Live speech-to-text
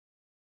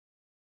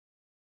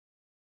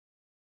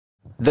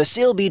The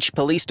Seal Beach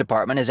Police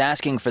Department is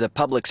asking for the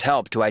public's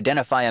help to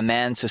identify a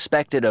man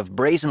suspected of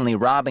brazenly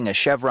robbing a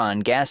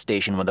Chevron gas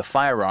station with a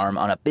firearm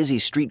on a busy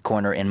street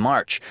corner in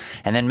March,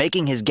 and then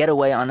making his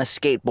getaway on a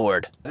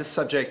skateboard. This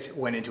subject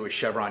went into a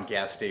Chevron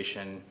gas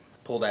station,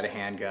 pulled out a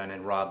handgun,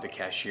 and robbed the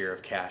cashier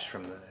of cash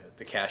from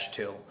the cash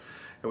till,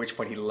 at which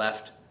point he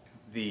left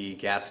the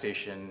gas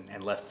station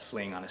and left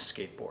fleeing on a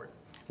skateboard.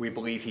 We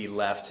believe he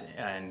left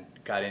and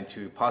got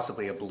into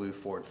possibly a blue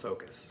Ford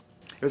Focus.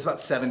 It was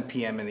about 7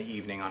 p.m. in the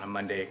evening on a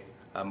Monday,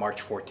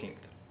 March 14th.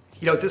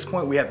 At this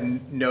point, we have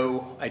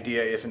no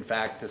idea if, in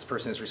fact, this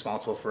person is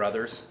responsible for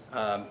others.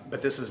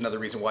 But this is another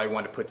reason why we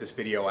wanted to put this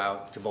video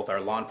out to both our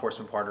law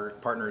enforcement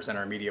partners and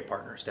our media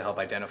partners to help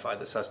identify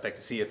the suspect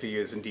to see if he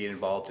is indeed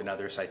involved in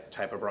other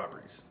type of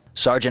robberies.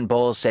 Sergeant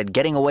Bowles said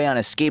getting away on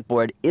a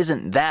skateboard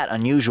isn't that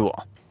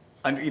unusual.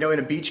 In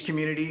a beach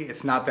community,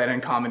 it's not that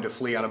uncommon to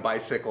flee on a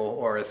bicycle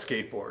or a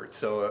skateboard.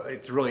 So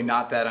it's really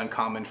not that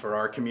uncommon for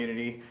our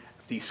community.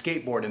 The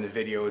skateboard in the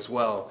video as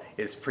well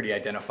is pretty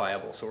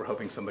identifiable, so we're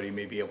hoping somebody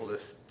may be able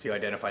to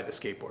identify the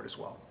skateboard as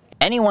well.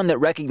 Anyone that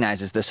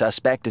recognizes the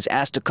suspect is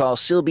asked to call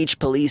Seal Beach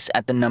Police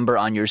at the number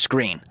on your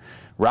screen.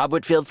 Rob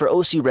Whitfield for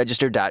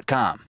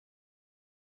OCRegister.com.